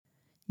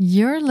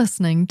You're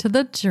listening to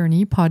the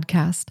Journey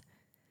podcast.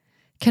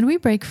 Can we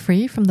break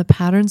free from the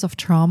patterns of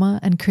trauma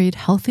and create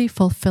healthy,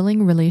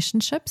 fulfilling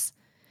relationships?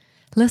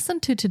 Listen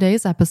to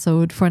today's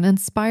episode for an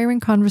inspiring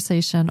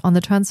conversation on the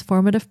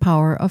transformative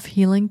power of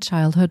healing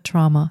childhood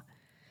trauma.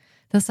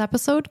 This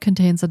episode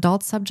contains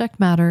adult subject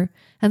matter,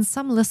 and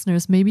some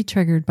listeners may be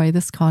triggered by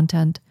this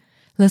content.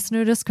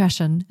 Listener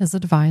discretion is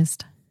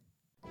advised.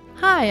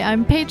 Hi,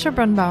 I'm Petra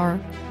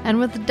Brunbauer, and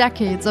with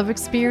decades of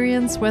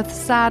experience with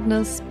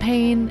sadness,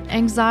 pain,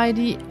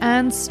 anxiety,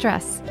 and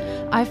stress,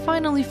 I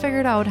finally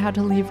figured out how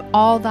to leave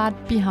all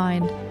that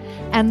behind.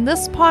 And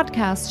this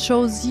podcast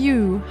shows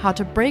you how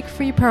to break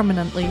free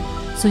permanently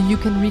so you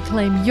can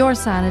reclaim your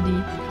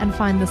sanity and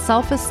find the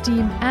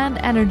self-esteem and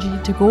energy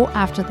to go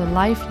after the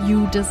life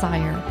you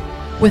desire.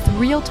 With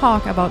real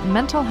talk about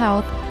mental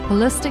health,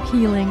 holistic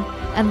healing,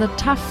 and the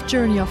tough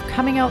journey of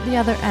coming out the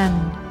other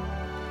end.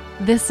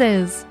 This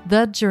is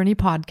the Journey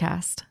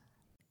Podcast.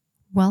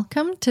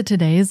 Welcome to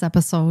today's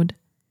episode.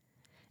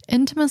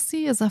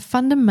 Intimacy is a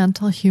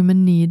fundamental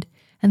human need,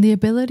 and the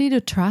ability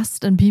to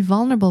trust and be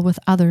vulnerable with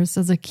others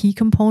is a key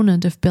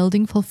component of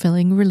building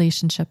fulfilling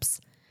relationships.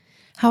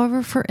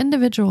 However, for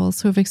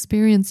individuals who have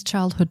experienced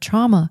childhood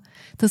trauma,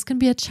 this can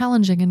be a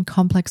challenging and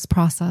complex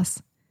process.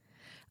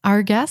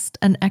 Our guest,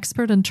 an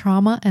expert in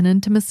trauma and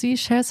intimacy,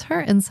 shares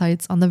her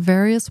insights on the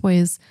various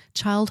ways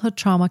childhood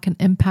trauma can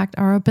impact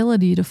our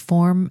ability to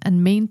form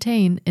and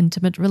maintain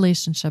intimate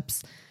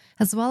relationships,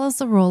 as well as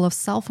the role of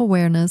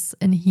self-awareness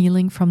in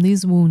healing from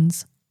these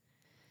wounds.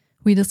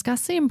 We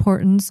discuss the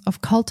importance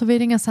of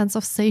cultivating a sense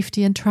of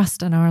safety and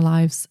trust in our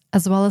lives,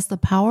 as well as the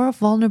power of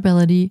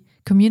vulnerability,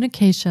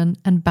 communication,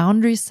 and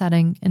boundary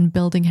setting in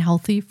building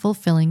healthy,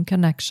 fulfilling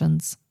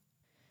connections.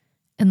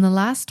 In the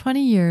last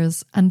 20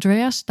 years,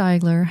 Andrea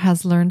Steigler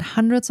has learned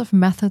hundreds of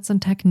methods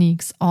and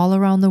techniques all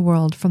around the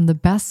world from the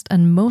best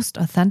and most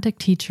authentic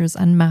teachers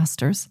and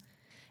masters.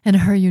 In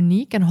her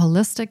unique and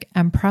holistic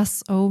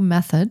Empress-O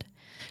method,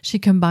 she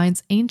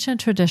combines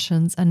ancient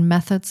traditions and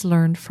methods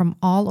learned from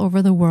all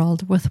over the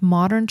world with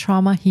modern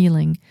trauma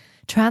healing,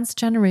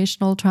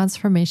 transgenerational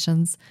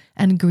transformations,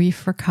 and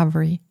grief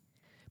recovery.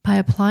 By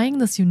applying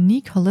this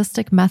unique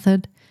holistic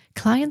method,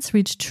 clients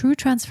reach true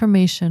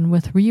transformation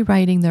with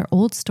rewriting their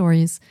old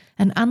stories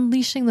and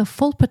unleashing the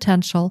full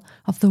potential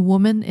of the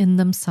woman in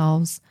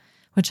themselves,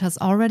 which has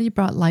already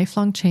brought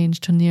lifelong change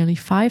to nearly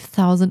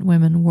 5,000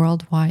 women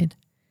worldwide.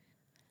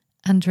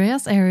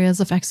 Andrea's areas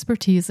of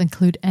expertise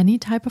include any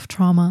type of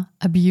trauma,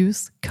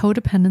 abuse,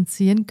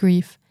 codependency, and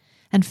grief,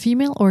 and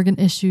female organ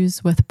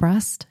issues with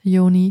breast,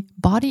 yoni,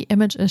 body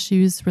image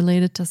issues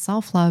related to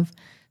self-love,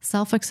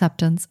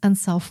 self-acceptance, and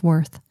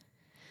self-worth.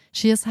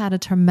 She has had a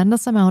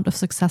tremendous amount of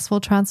successful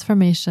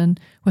transformation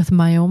with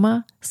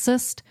myoma,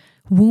 cyst,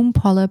 womb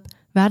polyp,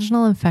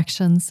 vaginal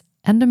infections,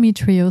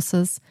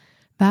 endometriosis,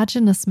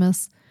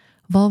 vaginismus,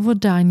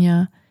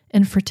 vulvodynia,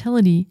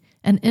 infertility,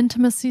 and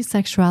intimacy,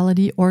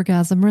 sexuality,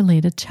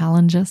 orgasm-related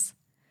challenges.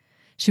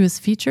 She was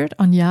featured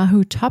on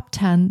Yahoo Top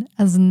 10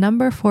 as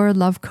number 4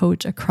 love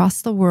coach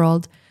across the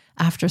world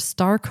after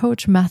star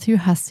coach Matthew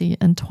Hussey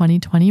in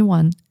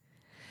 2021.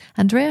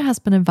 Andrea has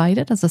been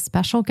invited as a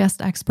special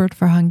guest expert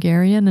for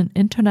Hungarian and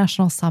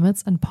international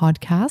summits and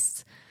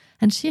podcasts,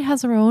 and she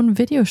has her own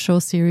video show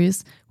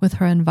series with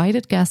her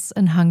invited guests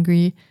in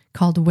Hungary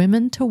called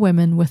Women to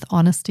Women with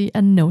Honesty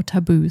and No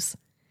Taboos.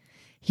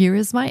 Here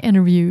is my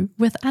interview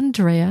with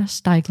Andrea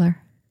Steigler.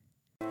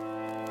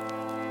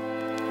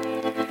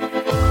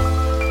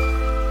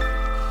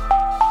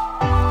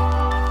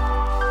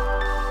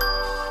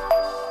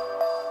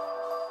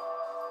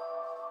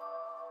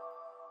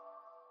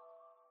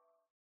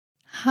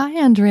 Hi,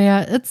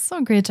 Andrea. It's so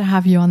great to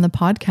have you on the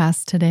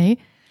podcast today.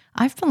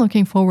 I've been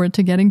looking forward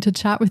to getting to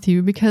chat with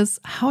you because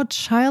how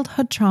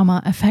childhood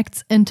trauma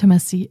affects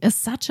intimacy is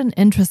such an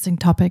interesting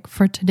topic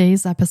for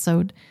today's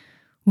episode.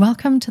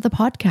 Welcome to the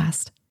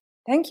podcast.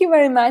 Thank you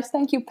very much.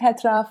 Thank you,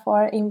 Petra,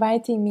 for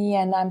inviting me.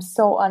 And I'm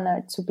so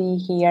honored to be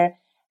here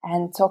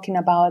and talking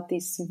about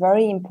this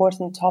very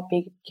important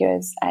topic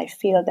because I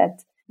feel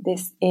that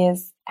this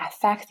is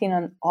affecting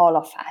on all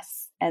of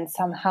us and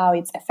somehow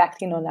it's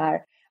affecting on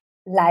our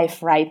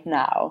life right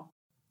now.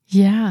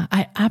 Yeah,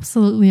 I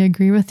absolutely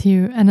agree with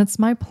you. And it's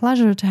my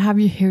pleasure to have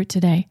you here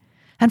today.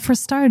 And for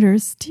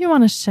starters, do you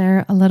want to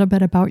share a little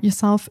bit about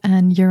yourself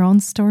and your own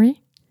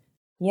story?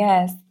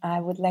 Yes, I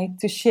would like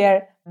to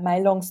share my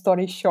long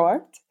story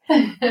short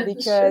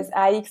because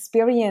I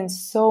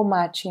experienced so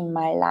much in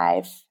my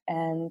life.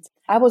 And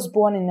I was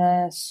born in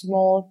a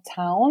small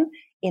town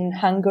in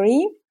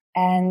Hungary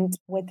and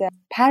with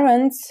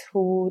parents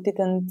who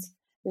didn't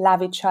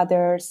love each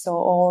other. So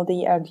all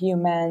the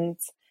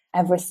arguments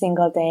every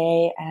single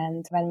day.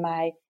 And when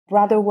my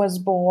brother was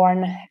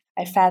born,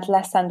 I felt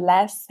less and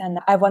less. And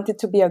I wanted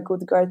to be a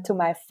good girl to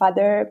my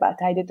father, but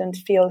I didn't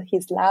feel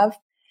his love.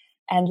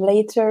 And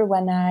later,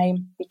 when I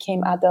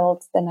became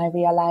adult, then I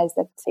realized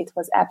that it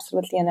was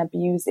absolutely an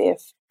abusive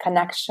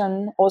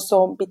connection,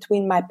 also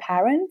between my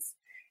parents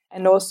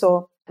and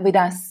also with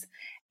us.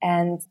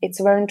 And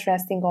it's very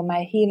interesting on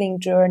my healing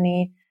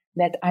journey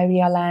that I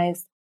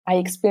realized I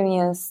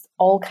experienced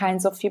all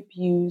kinds of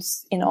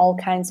abuse in all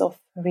kinds of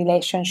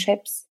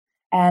relationships.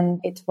 And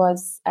it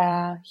was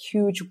a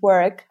huge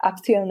work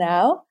up till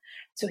now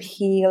to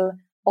heal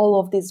all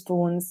of these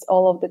wounds,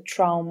 all of the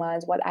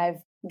traumas, what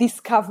I've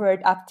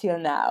discovered up till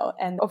now.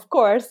 And of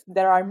course,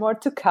 there are more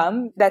to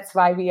come. That's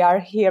why we are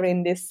here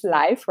in this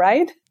life,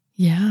 right?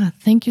 Yeah,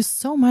 thank you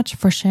so much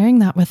for sharing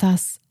that with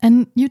us.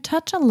 And you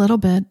touch a little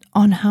bit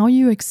on how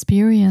you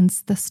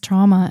experienced this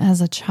trauma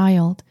as a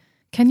child.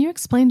 Can you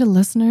explain to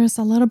listeners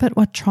a little bit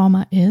what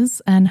trauma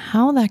is and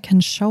how that can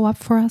show up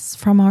for us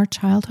from our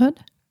childhood?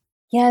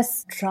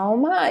 Yes,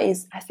 trauma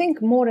is, I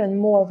think more and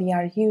more we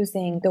are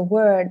using the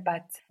word,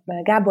 but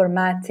Gabor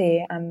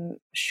Mate, I'm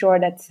sure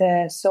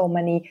that so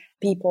many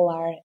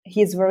people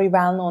he's very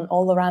well known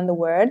all around the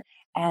world.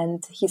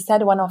 And he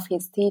said one of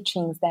his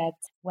teachings that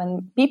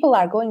when people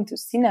are going to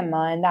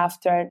cinema and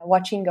after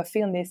watching a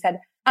film, they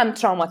said, I'm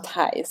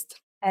traumatized.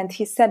 And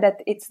he said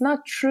that it's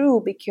not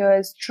true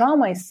because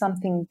trauma is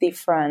something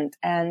different.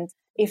 And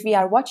if we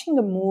are watching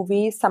a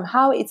movie,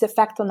 somehow it's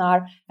effect on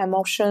our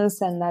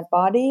emotions and our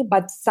body,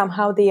 but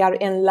somehow they are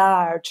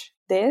enlarged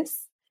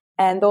this.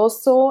 And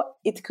also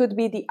it could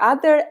be the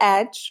other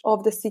edge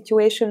of the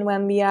situation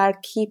when we are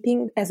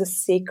keeping as a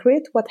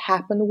secret what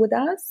happened with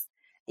us,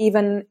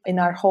 even in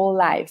our whole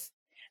life.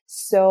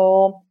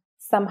 So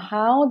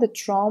somehow the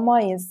trauma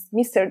is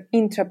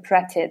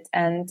misinterpreted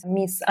and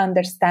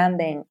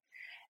misunderstanding.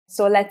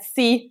 So let's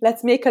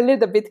make a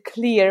little bit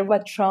clear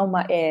what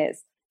trauma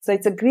is. So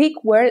it's a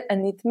Greek word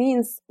and it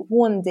means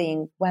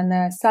wounding, when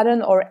a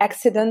sudden or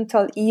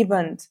accidental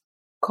event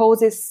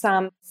causes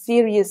some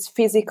serious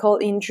physical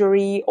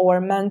injury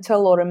or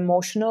mental or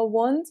emotional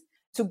wound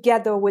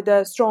together with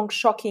a strong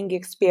shocking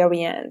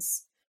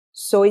experience.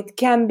 So it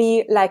can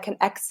be like an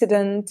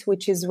accident,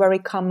 which is very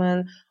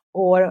common,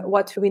 or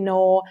what we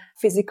know,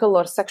 physical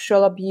or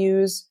sexual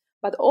abuse,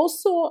 but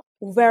also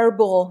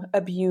verbal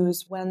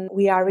abuse when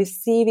we are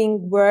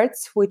receiving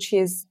words which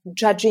is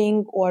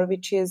judging or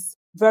which is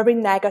very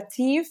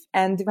negative.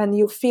 And when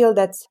you feel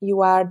that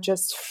you are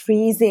just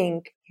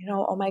freezing,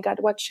 oh my God,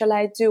 what shall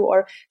I do?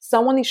 Or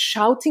someone is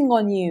shouting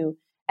on you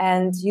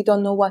and you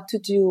don't know what to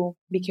do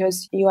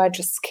because you are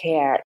just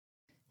scared.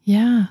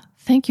 Yeah,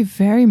 thank you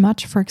very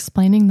much for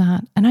explaining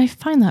that. And I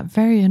find that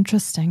very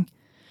interesting.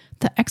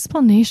 The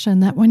explanation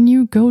that when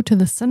you go to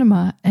the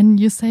cinema and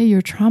you say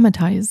you're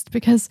traumatized,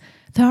 because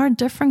there are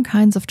different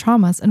kinds of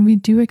traumas and we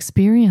do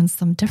experience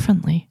them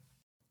differently.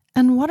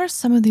 And what are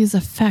some of these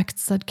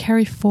effects that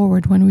carry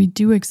forward when we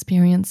do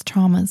experience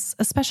traumas,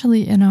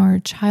 especially in our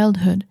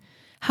childhood?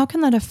 How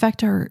can that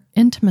affect our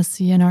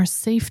intimacy and our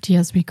safety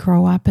as we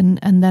grow up and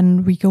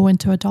then we go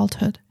into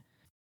adulthood?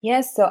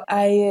 Yes, so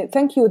I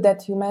thank you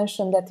that you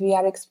mentioned that we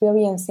are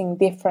experiencing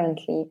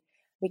differently,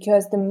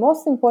 because the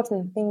most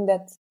important thing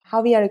that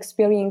how we are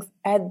experiencing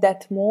at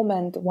that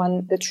moment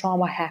when the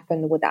trauma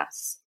happened with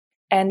us.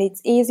 And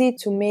it's easy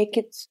to make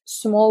it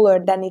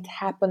smaller than it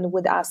happened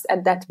with us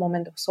at that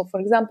moment. So for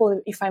example,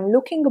 if I'm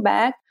looking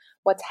back,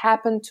 what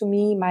happened to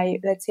me,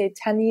 let's say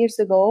 10 years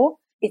ago,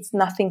 it's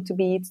nothing to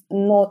be, it's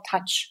no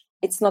touch.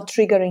 It's not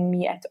triggering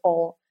me at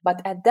all.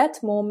 But at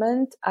that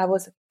moment, I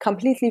was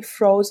completely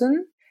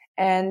frozen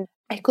and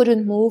I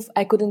couldn't move.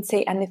 I couldn't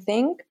say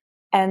anything.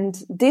 And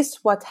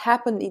what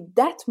happened in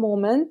that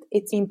moment,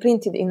 it's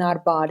imprinted in our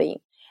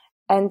body.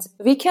 And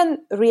we can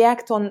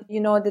react on,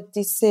 that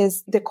this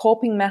is the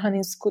coping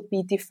mechanisms could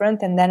be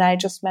different. And then I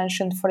just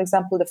mentioned, for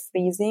example, the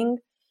freezing.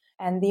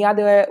 And the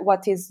other,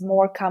 what is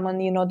more common,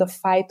 the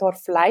fight or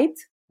flight.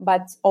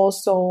 But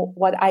also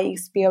what I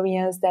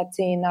experienced that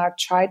in our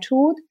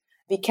childhood,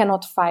 we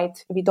cannot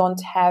fight. We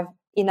don't have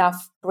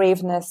enough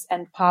braveness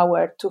and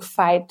power to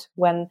fight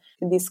when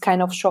this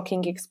kind of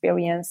shocking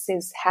experience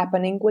is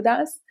happening with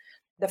us.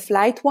 The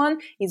flight one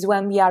is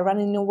when we are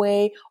running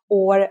away,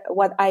 or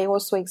what I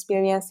also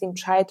experienced in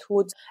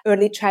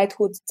early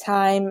childhood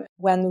time,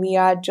 when we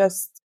are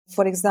just,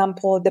 for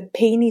example, the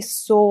pain is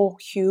so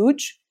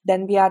huge,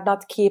 then we are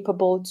not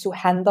capable to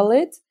handle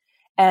it.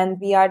 And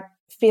we are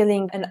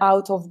feeling an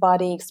out of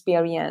body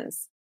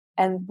experience.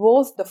 And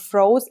both the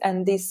froze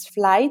and this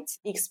flight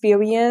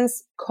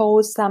experience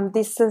cause some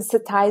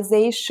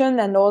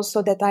desensitization, and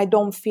also that I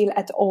don't feel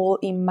at all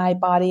in my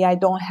body. I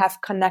don't have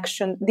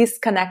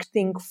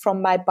disconnecting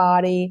from my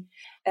body.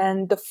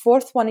 And the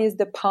fourth one is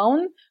the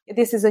pound.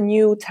 This is a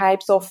new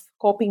type of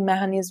coping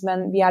mechanism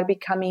when we are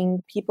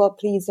becoming people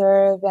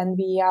pleaser, when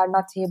we are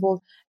not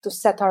able to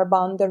set our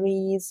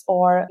boundaries,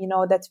 or,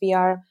 that we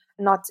are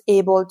not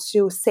able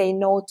to say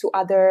no to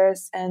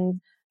others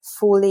and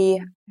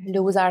fully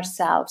lose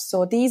ourselves.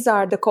 So these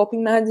are the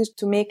coping mechanisms,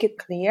 to make it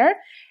clear.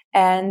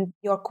 And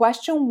your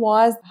question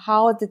was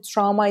how the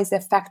trauma is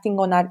affecting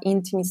on our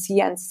intimacy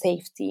and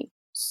safety.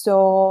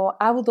 So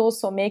I would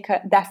also make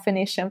a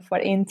definition for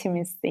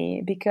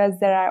intimacy, because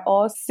there are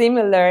all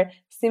similar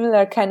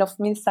kind of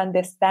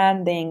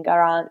misunderstanding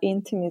around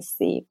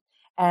intimacy.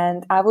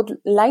 And I would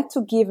like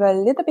to give a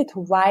little bit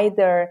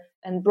wider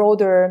and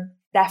broader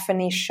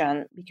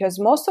definition, because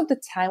most of the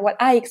time what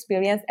I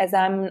experience, as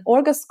I'm an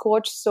orgasm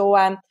coach, so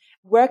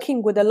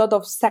working with a lot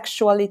of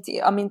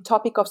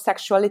topic of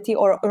sexuality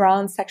or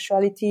around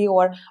sexuality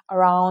or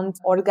around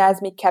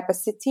orgasmic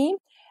capacity.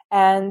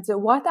 And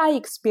what I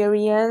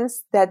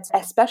experienced that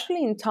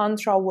especially in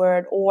Tantra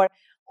world or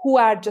who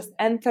are just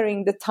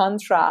entering the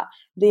Tantra,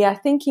 they are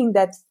thinking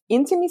that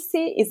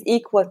intimacy is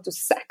equal to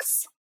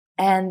sex.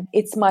 And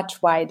it's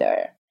much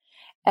wider.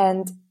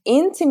 And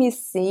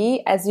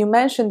intimacy, as you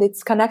mentioned,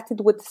 it's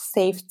connected with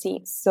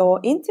safety. So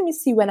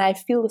intimacy, when I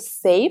feel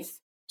safe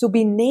to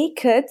be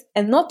naked,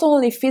 and not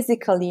only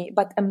physically,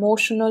 but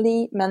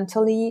emotionally,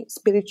 mentally,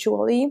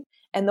 spiritually,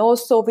 and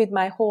also with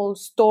my whole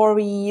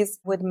stories,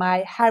 with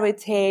my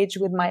heritage,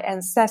 with my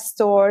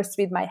ancestors,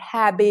 with my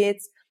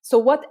habits. So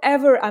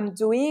whatever I'm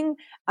doing,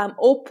 I'm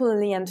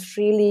openly and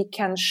freely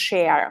can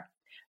share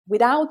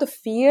without the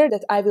fear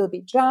that I will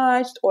be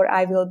judged or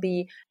I will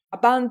be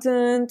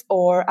abandoned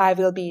or I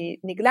will be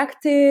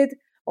neglected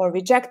or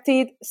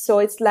rejected. So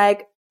it's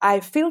like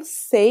I feel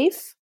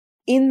safe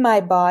in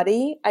my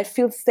body. I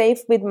feel safe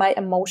with my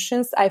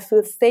emotions. I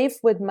feel safe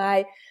with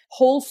my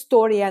whole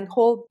story and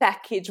whole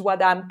package,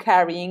 what I'm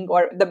carrying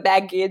or the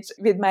baggage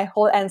with my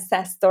whole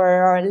ancestor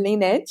or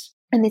lineage.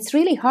 And it's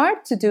really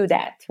hard to do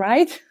that,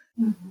 right?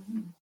 Mm-hmm.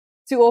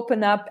 To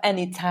open up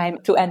anytime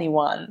to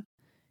anyone.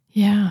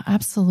 Yeah,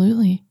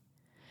 absolutely.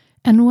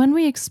 And when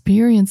we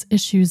experience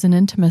issues in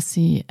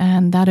intimacy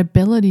and that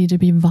ability to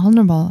be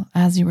vulnerable,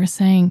 as you were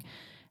saying,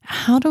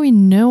 how do we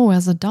know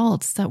as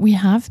adults that we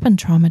have been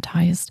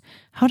traumatized?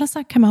 How does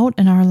that come out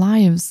in our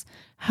lives?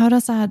 How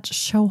does that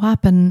show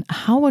up? And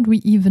how would we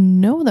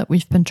even know that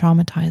we've been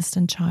traumatized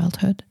in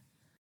childhood?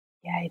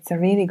 Yeah, it's a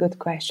really good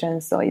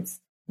question. So it's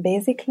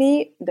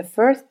basically the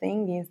first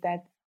thing is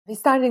that we're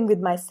starting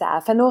with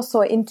myself and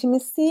also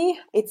intimacy.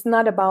 It's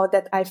not about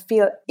that I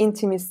feel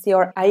intimacy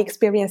or I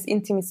experience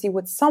intimacy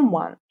with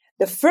someone.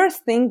 The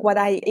first thing what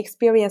I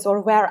experience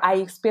or where I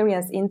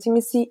experience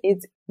intimacy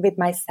is with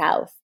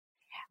myself,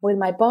 with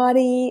my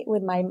body,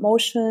 with my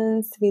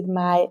emotions, with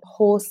my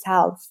whole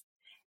self.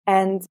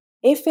 And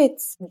if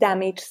it's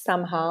damaged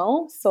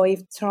somehow, so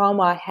if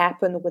trauma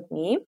happened with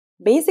me,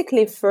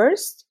 basically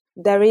first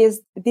there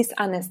is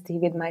dishonesty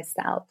with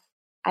myself.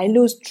 I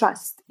lose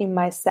trust in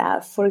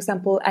myself. For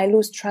example, I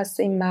lose trust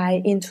in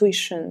my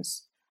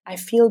intuitions. I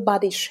feel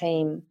body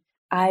shame.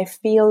 I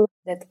feel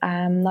that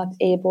I'm not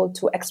able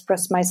to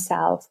express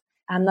myself.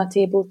 I'm not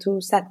able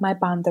to set my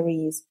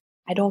boundaries.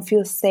 I don't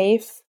feel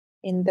safe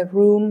in the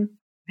room.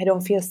 I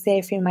don't feel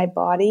safe in my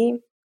body.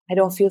 I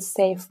don't feel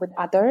safe with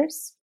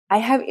others. I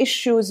have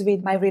issues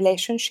with my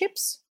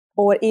relationships,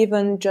 or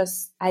even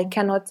just I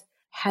cannot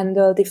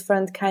handle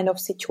different kind of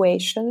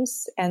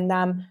situations and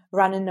I'm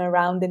running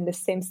around in the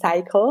same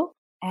cycle.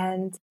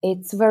 And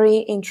it's very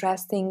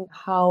interesting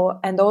how,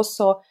 and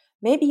also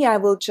maybe I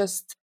will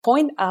just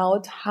point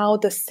out how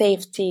the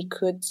safety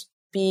could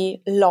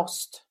be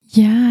lost.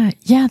 Yeah,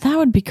 that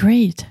would be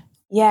great.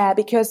 Yeah,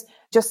 because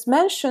just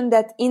mention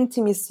that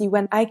intimacy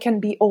when I can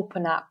be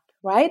open up,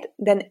 right?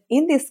 Then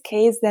in this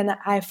case, then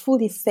I'm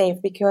fully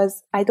safe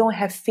because I don't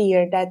have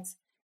fear that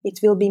it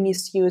will be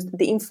misused.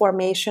 The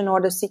information or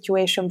the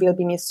situation will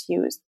be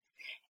misused.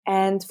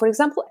 And for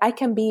example, I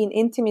can be in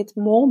intimate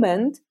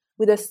moment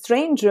with a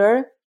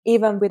stranger,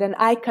 even with an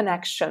eye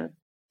connection.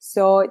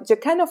 So it's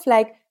kind of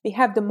like we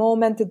have the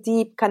moment, a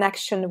deep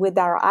connection with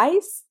our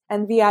eyes,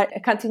 and we are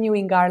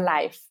continuing our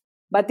life.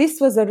 But this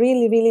was a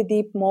really, really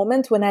deep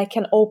moment when I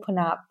can open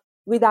up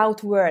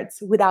without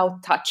words,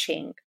 without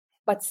touching.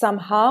 But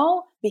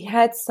somehow we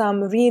had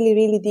some really,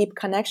 really deep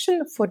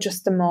connection for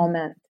just a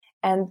moment.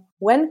 And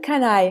when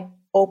can I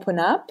open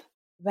up?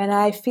 When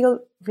I feel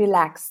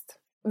relaxed.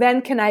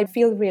 When can I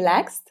feel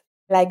relaxed?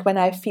 Like when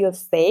I feel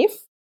safe.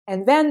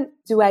 And when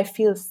do I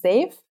feel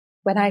safe?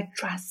 When I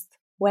trust.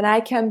 When I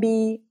can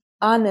be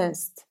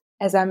honest,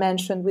 as I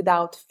mentioned,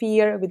 without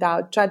fear,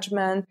 without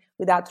judgment,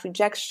 without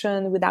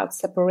rejection, without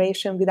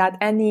separation, without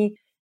any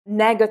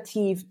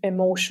negative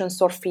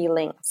emotions or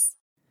feelings.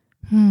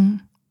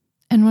 And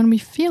when we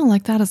feel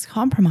like that is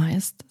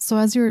compromised, so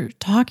as you're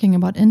talking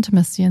about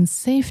intimacy and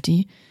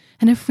safety,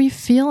 and if we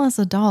feel as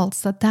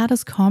adults that that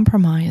is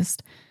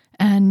compromised,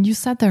 and you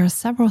said there are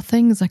several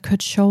things that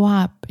could show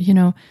up,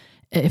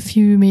 if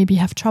you maybe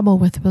have trouble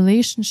with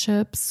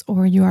relationships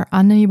or you are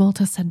unable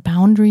to set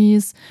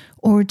boundaries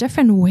or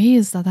different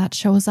ways that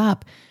shows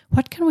up,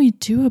 what can we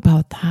do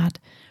about that?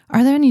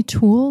 Are there any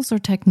tools or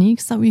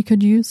techniques that we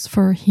could use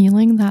for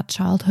healing that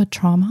childhood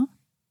trauma?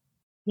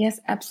 Yes,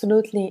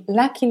 absolutely.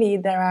 Luckily,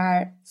 there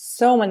are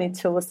so many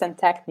tools and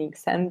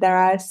techniques, and there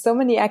are so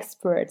many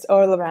experts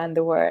all around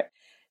the world.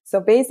 So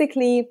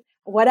basically,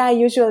 what I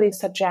usually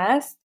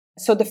suggest,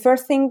 so the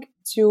first thing,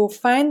 to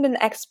find an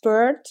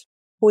expert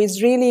who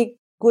is really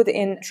good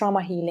in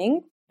trauma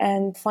healing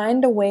and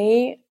find a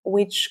way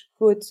which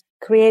could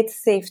create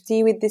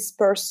safety with this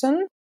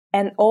person,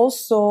 and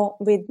also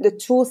with the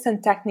tools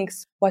and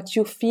techniques, what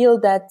you feel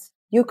that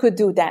you could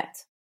do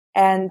that.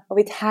 And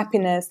with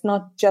happiness,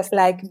 not just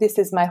like, this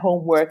is my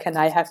homework and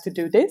I have to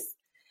do this.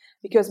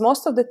 Because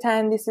most of the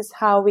time, this is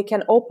how we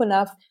can open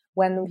up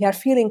when we are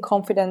feeling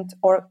confident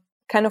or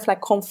kind of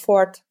like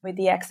comfort with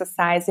the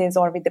exercises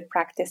or with the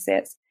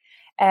practices.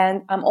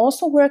 And I'm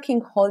also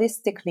working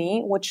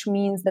holistically, which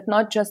means that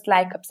not just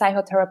like a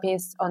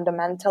psychotherapist on the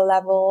mental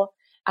level,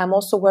 I'm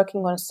also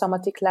working on a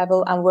somatic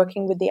level. I'm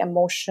working with the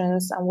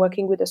emotions. I'm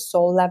working with the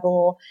soul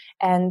level.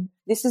 And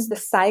this is the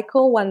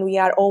cycle when we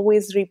are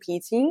always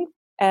repeating.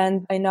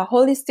 And in a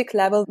holistic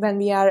level, when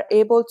we are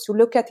able to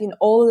look at in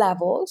all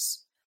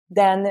levels,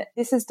 then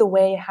this is the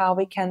way how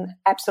we can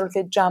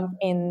absolutely jump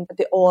in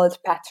the old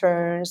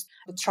patterns,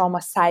 the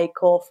trauma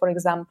cycle, for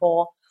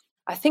example.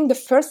 I think the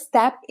first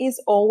step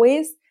is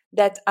always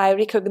that I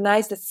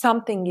recognize that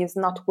something is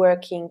not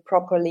working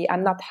properly.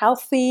 I'm not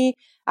healthy.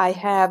 I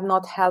have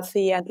not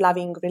healthy and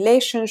loving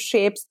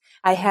relationships.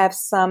 I have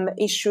some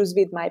issues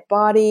with my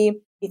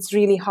body. It's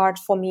really hard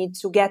for me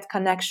to get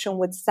connection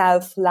with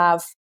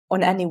self-love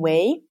on any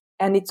way.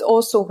 And it's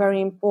also very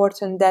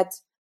important that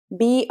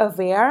be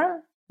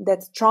aware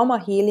that trauma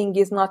healing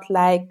is not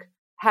like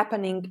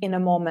happening in a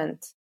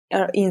moment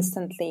or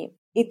instantly.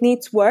 It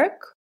needs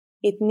work.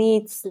 It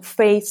needs to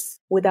face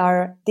with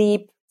our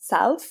deep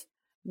self,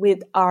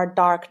 with our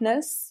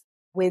darkness,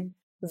 with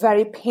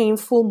very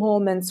painful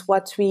moments,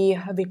 what we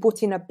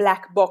put in a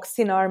black box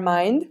in our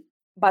mind.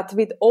 But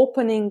with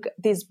opening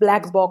this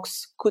black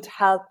box could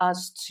help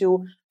us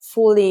to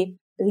fully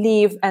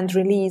leave and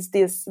release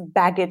these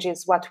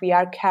baggages, what we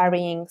are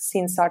carrying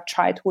since our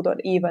childhood or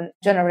even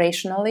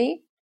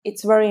generationally.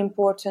 It's very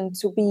important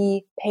to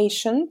be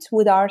patient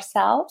with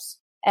ourselves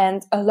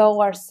and allow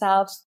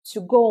ourselves to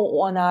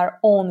go on our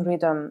own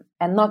rhythm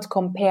and not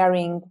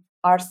comparing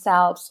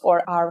ourselves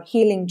or our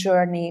healing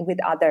journey with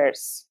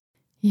others.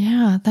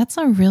 Yeah, that's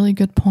a really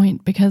good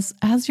point, because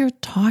as you're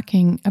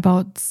talking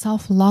about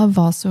self-love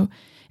also,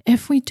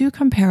 if we do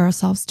compare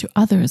ourselves to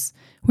others,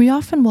 we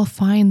often will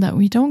find that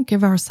we don't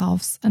give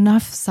ourselves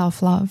enough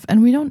self-love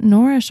and we don't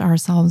nourish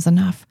ourselves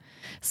enough.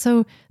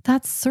 So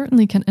that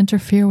certainly can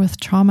interfere with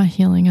trauma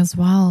healing as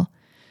well.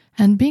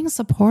 And being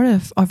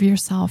supportive of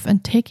yourself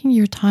and taking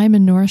your time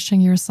and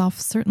nourishing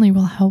yourself certainly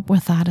will help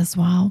with that as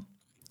well.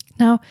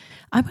 Now,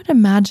 I would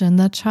imagine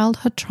that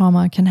childhood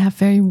trauma can have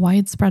very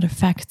widespread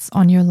effects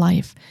on your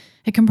life.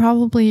 It can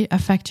probably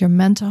affect your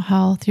mental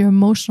health, your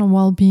emotional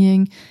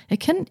well-being. It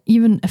can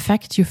even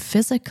affect you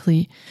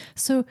physically.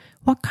 So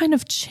what kind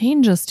of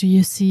changes do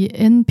you see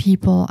in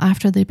people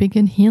after they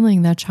begin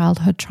healing their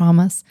childhood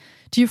traumas?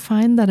 Do you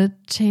find that it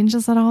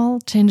changes at all,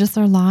 changes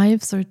their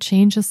lives or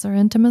changes their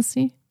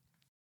intimacy?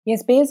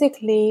 Yes,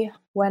 basically,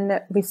 when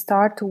we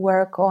start to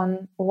work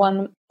on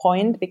one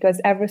point,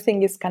 because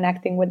everything is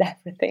connecting with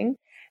everything,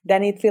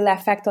 then it will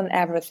affect on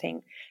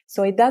everything.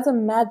 So it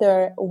doesn't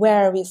matter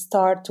where we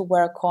start to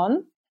work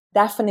on.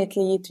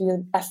 Definitely it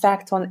will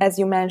affect on, as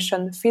you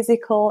mentioned,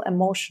 physical,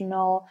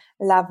 emotional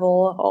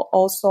level,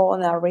 also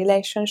on our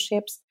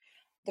relationships.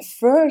 The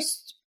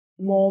first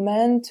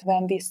moment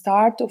when we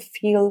start to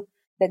feel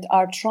that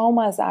our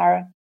traumas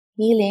are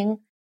healing,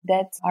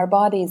 that our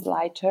body is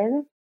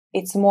lighter,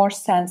 it's more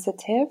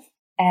sensitive,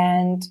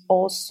 and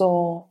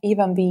also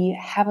even we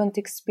haven't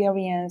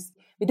experienced,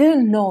 we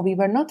didn't know, we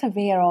were not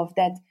aware of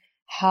that,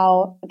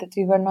 how that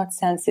we were not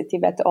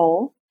sensitive at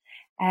all.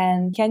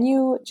 And can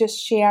you just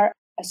share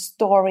a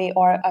story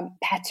or a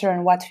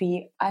pattern what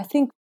I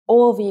think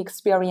all we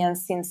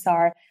experienced since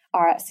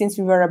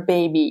we were a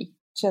baby?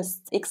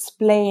 Just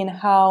explain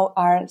how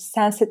our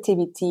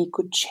sensitivity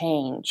could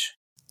change.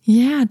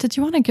 Yeah, did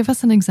you want to give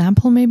us an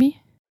example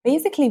maybe?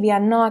 Basically, we are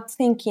not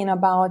thinking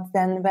about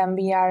then when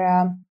we are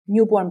a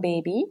newborn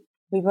baby.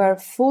 We were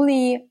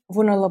fully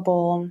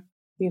vulnerable.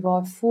 We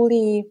were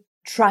fully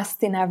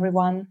trusting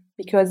everyone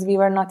because we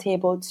were not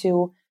able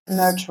to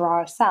nurture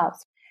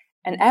ourselves.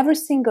 And every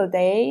single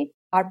day,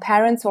 our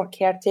parents or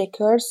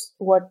caretakers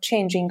were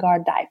changing our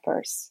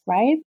diapers,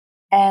 right?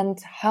 And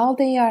how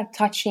they are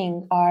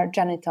touching our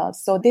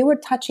genitals. So they were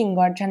touching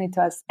our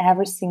genitals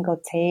every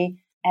single day,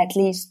 at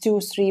least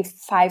 2, 3,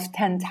 5,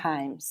 10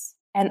 times.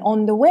 And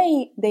on the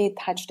way they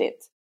touched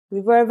it,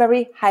 we were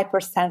very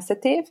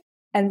hypersensitive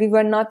and we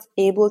were not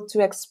able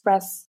to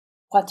express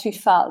what we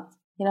felt,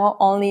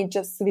 only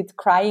just with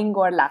crying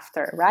or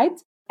laughter, right?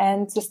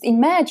 And just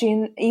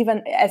imagine,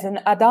 even as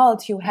an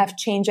adult, you have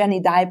changed any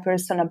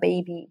diapers on a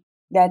baby,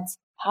 that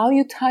how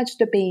you touch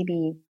the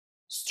baby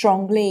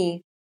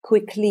strongly,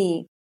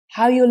 quickly,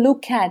 how you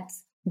look at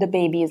the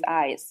baby's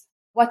eyes,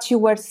 what you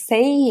were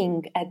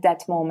saying at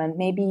that moment.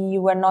 Maybe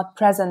you were not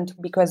present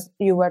because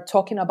you were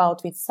talking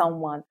about with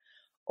someone,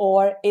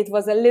 or it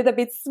was a little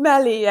bit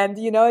smelly and,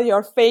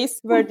 your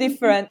face were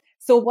different.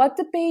 So what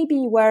the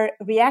baby were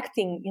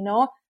reacting,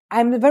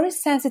 I'm very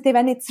sensitive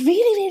and it's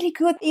really, really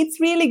good.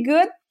 It's really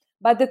good.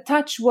 But the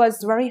touch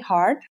was very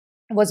hard,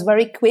 was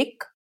very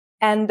quick.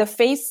 And the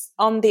face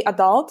on the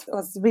adult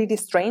was really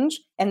strange.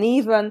 And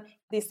even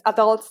this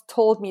adult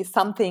told me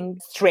something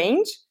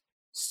strange.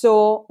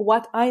 So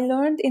what I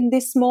learned in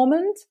this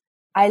moment,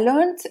 I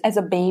learned as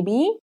a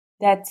baby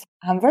that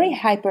I'm very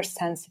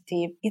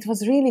hypersensitive. It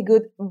was really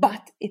good,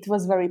 but it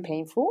was very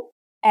painful.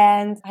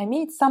 And I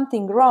made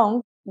something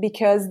wrong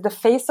because the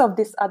face of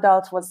this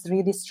adult was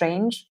really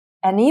strange.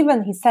 And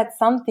even he said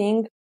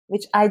something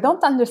which I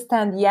don't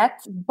understand yet,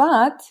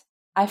 but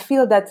I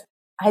feel that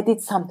I did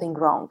something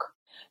wrong.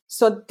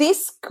 So this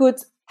could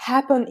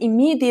happen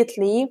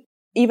immediately,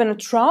 even a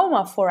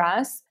trauma for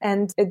us,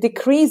 and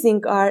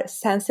decreasing our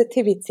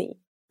sensitivity.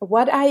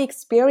 What I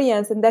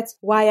experienced, and that's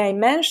why I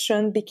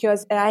mentioned,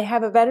 because I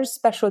have a very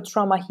special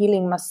trauma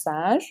healing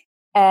massage.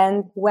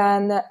 And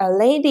when a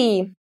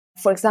lady,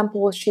 for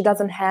example, she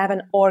doesn't have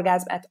an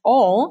orgasm at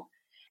all,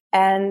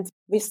 and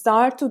we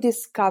start to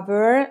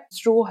discover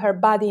through her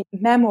body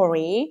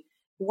memory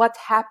what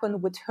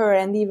happened with her,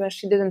 and even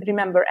she didn't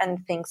remember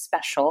anything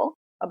special,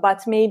 but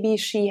maybe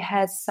she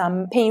has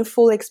some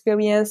painful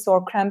experience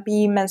or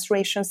crampy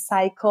menstruation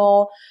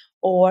cycle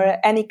or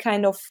any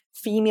kind of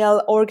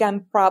female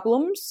organ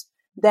problems.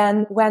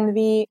 Then when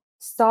we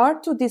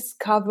start to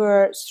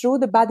discover through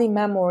the body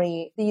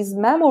memory, these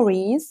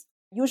memories,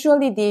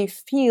 usually they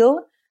feel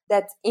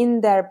that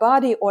in their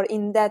body or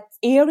in that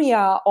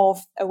area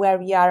of where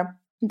we are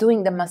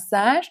doing the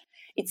massage,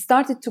 it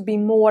started to be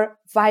more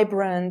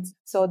vibrant.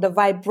 So the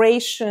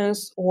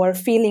vibrations or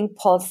feeling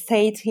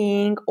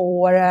pulsating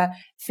or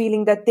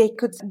feeling that they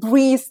could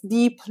breathe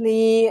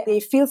deeply. They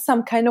feel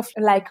some kind of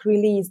like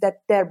release,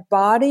 that their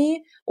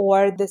body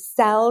or the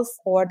cells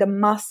or the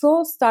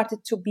muscles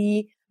started to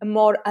be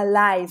more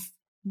alive,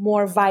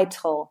 more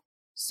vital.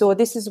 So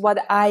this is what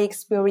I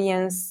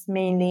experience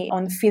mainly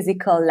on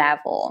physical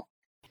level.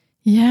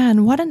 Yeah,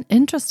 and what an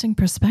interesting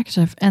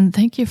perspective. And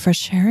thank you for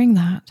sharing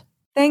that.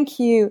 Thank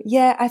you.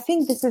 Yeah, I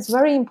think this is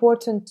very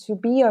important to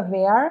be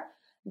aware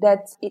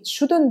that it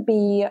shouldn't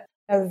be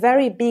a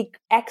very big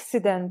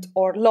accident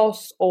or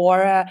loss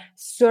or a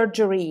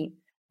surgery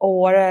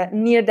or a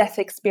near-death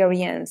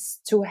experience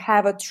to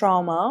have a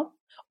trauma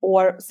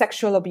or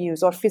sexual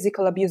abuse or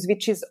physical abuse,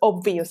 which is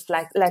obvious,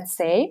 like let's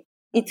say.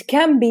 It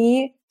can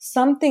be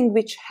something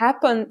which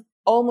happened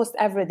almost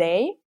every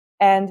day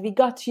and we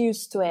got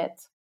used to it.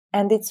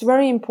 And it's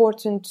very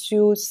important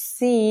to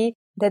see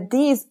that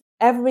these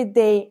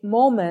everyday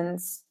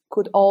moments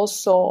could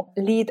also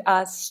lead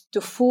us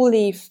to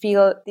fully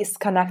feel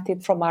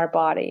disconnected from our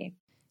body.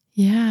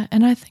 Yeah,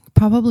 and I think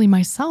probably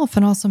myself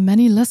and also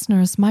many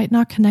listeners might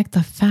not connect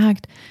the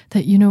fact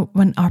that,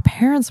 when our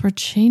parents were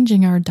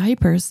changing our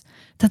diapers,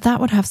 that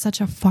would have such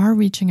a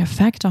far-reaching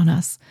effect on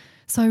us.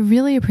 So I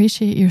really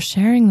appreciate you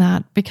sharing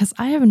that because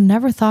I have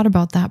never thought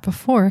about that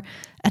before.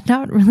 And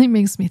now it really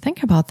makes me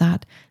think about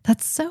that.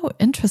 That's so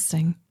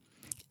interesting.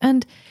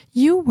 And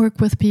you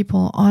work with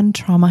people on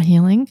trauma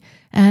healing,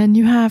 and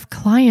you have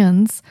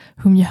clients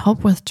whom you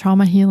help with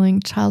trauma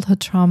healing,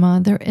 childhood trauma,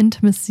 their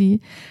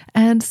intimacy.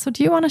 And so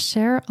do you want to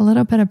share a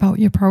little bit about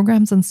your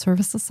programs and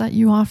services that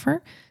you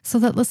offer so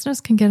that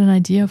listeners can get an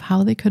idea of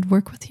how they could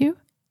work with you?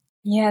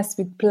 Yes,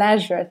 with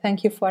pleasure.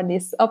 Thank you for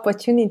this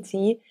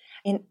opportunity.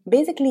 And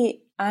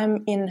basically,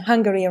 I'm in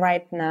Hungary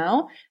right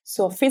now.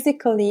 So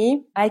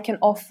physically, I can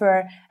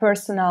offer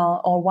personal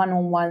or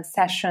one-on-one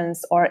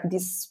sessions or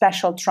this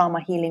special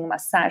trauma healing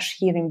massage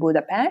here in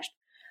Budapest.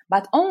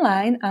 But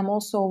online, I'm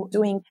also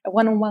doing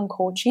one-on-one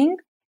coaching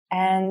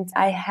and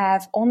I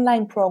have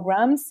online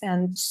programs.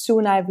 And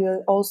soon I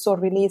will also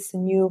release a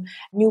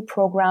new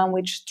program,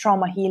 which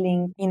trauma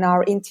healing in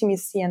our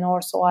intimacy and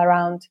also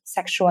around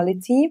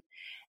sexuality.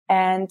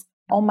 And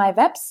on my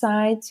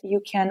website,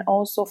 you can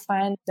also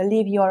find the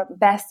Live Your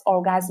Best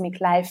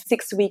Orgasmic Life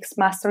 6 weeks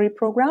mastery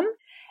program.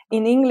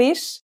 In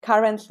English,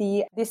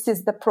 currently, this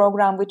is the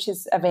program which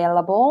is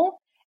available,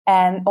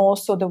 and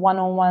also the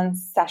one-on-one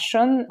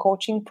session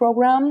coaching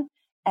program.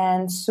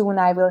 And soon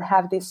I will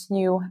have this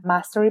new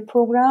mastery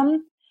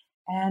program.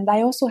 And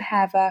I also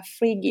have a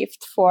free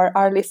gift for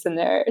our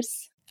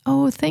listeners.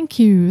 Oh, thank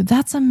you.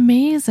 That's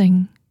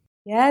amazing.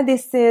 Yeah,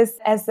 this is,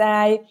 as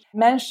I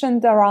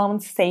mentioned,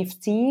 around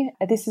safety.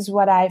 This is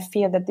what I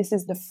feel that this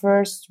is the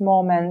first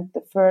moment,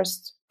 the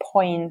first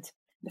point,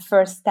 the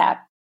first step,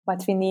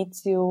 what we need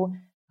to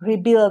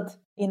rebuild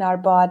in our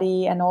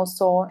body and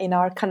also in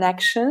our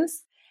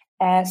connections.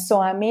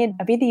 So I made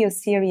a video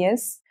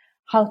series,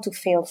 How to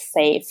Feel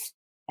Safe.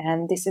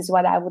 And this is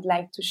what I would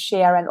like to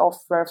share and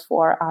offer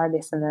for our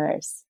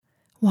listeners.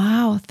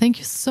 Wow, thank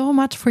you so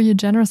much for your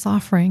generous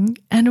offering.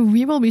 And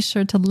we will be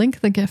sure to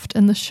link the gift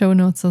in the show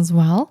notes as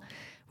well.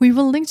 We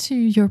will link to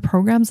your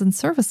programs and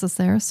services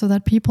there so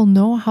that people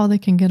know how they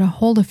can get a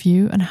hold of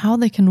you and how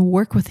they can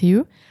work with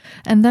you.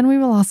 And then we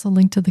will also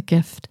link to the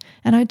gift.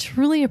 And I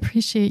truly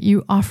appreciate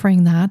you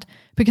offering that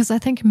because I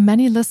think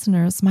many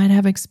listeners might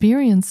have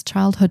experienced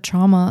childhood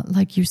trauma,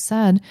 like you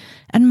said,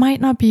 and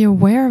might not be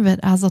aware of it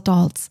as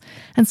adults.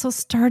 And so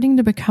starting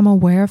to become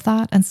aware of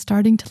that and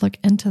starting to look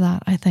into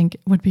that, I think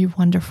would be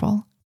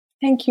wonderful.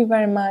 Thank you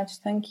very much.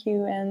 Thank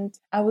you. And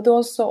I would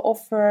also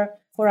offer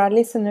for our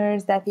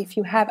listeners that if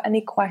you have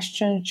any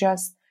questions,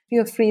 just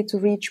feel free to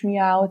reach me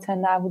out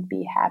and I would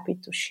be happy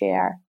to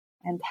share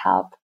and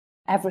help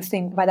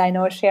everything. But I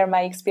know, share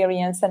my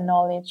experience and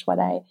knowledge, what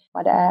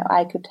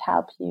I could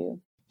help you.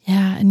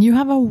 Yeah, and you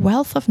have a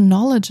wealth of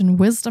knowledge and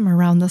wisdom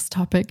around this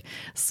topic.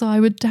 So I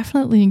would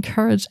definitely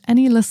encourage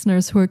any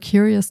listeners who are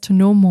curious to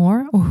know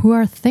more or who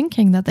are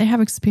thinking that they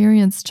have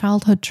experienced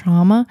childhood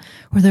trauma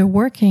or they're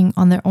working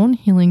on their own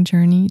healing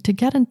journey to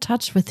get in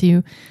touch with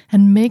you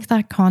and make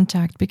that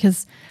contact,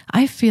 because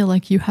I feel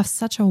like you have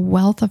such a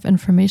wealth of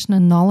information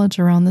and knowledge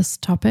around this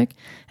topic,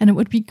 and it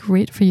would be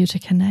great for you to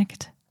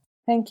connect.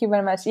 Thank you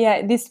very much.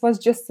 Yeah, this was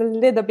just a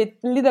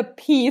little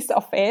piece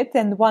of it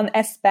and one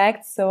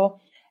aspect. So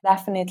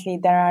definitely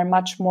there are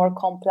much more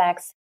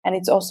complex, and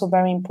it's also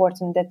very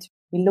important that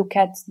we look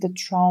at the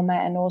trauma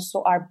and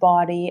also our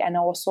body and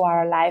also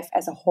our life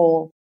as a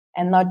whole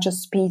and not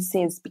just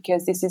pieces,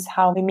 because this is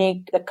how we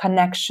make the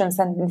connections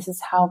and this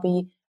is how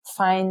we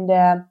find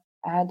the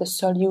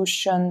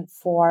solution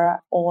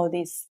for all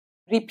these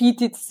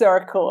repeated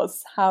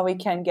circles, how we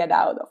can get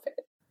out of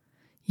it.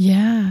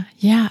 Yeah,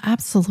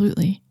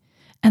 absolutely.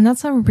 And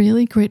that's a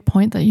really great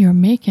point that you're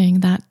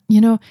making, that,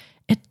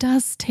 it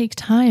does take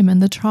time,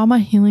 and the trauma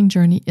healing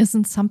journey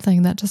isn't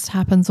something that just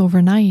happens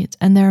overnight,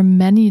 and there are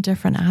many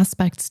different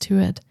aspects to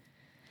it.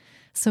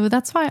 So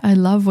that's why I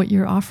love what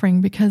you're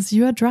offering, because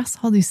you address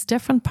all these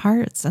different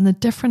parts and the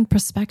different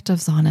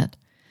perspectives on it.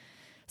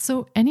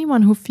 So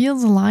anyone who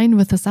feels aligned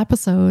with this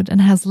episode and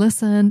has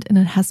listened and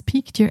it has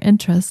piqued your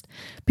interest,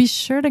 be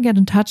sure to get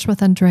in touch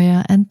with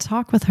Andrea and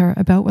talk with her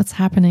about what's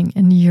happening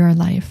in your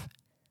life.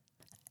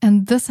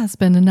 And this has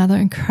been another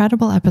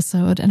incredible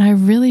episode, and I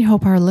really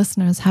hope our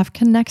listeners have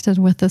connected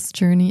with this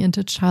journey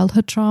into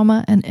childhood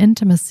trauma and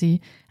intimacy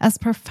as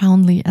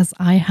profoundly as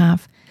I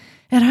have.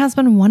 It has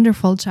been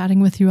wonderful chatting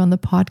with you on the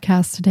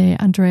podcast today,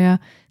 Andrea.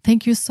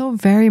 Thank you so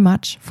very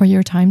much for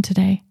your time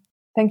today.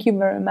 Thank you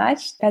very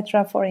much,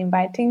 Petra, for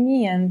inviting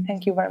me, and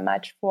thank you very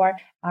much for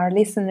our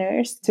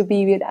listeners to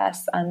be with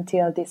us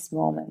until this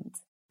moment.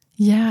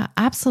 Yeah,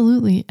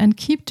 absolutely. And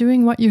keep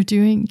doing what you're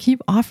doing.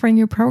 Keep offering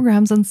your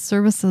programs and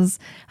services.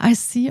 I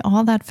see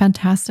all that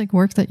fantastic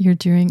work that you're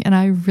doing, and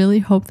I really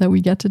hope that we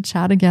get to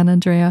chat again,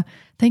 Andrea.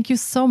 Thank you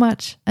so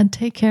much, and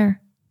take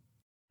care.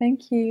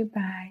 Thank you.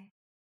 Bye.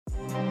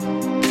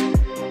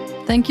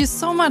 Thank you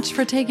so much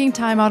for taking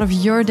time out of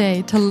your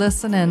day to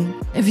listen in.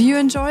 If you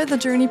enjoy the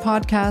Journey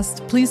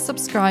podcast, please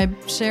subscribe,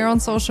 share on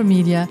social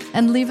media,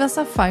 and leave us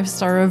a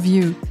 5-star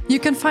review.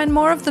 You can find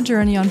more of The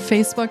Journey on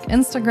Facebook,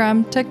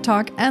 Instagram,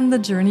 TikTok, and the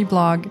Journey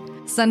blog.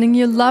 Sending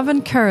you love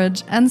and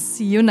courage, and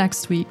see you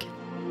next week.